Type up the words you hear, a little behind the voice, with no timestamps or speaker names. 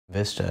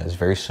Vista is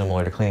very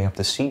similar to cleaning up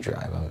the C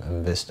drive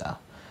on Vista.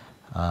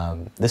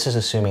 This is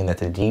assuming that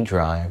the D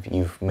drive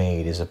you've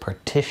made is a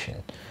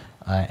partition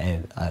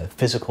and a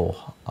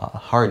physical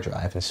hard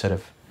drive instead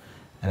of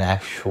an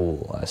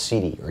actual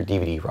CD or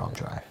DVD-ROM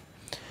drive.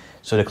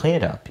 So to clean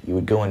it up, you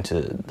would go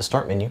into the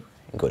Start menu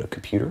and go to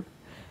Computer,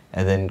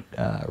 and then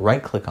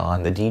right-click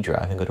on the D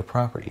drive and go to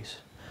Properties.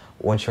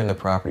 Once you're in the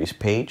Properties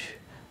page,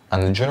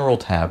 on the General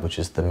tab, which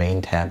is the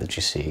main tab that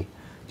you see,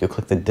 you'll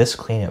click the Disk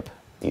Cleanup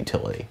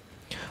utility.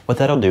 What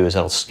that'll do is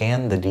that'll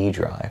scan the D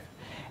drive,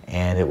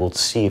 and it will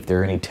see if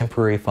there are any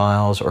temporary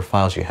files or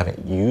files you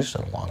haven't used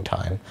in a long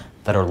time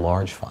that are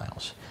large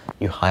files.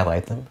 You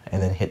highlight them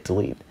and then hit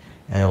delete,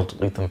 and it'll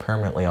delete them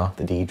permanently off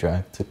the D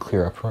drive to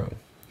clear up room.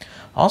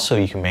 Also,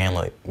 you can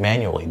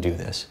manually do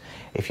this.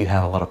 If you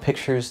have a lot of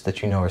pictures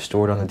that you know are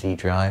stored on the D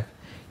drive,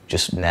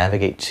 just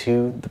navigate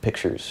to the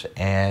pictures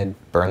and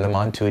burn them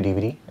onto a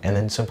DVD, and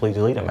then simply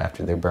delete them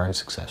after they're burned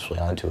successfully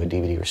onto a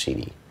DVD or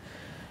CD.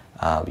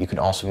 You can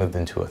also move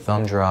them to a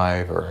thumb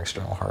drive or an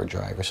external hard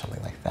drive or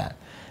something like that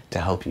to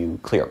help you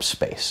clear up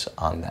space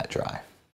on that drive.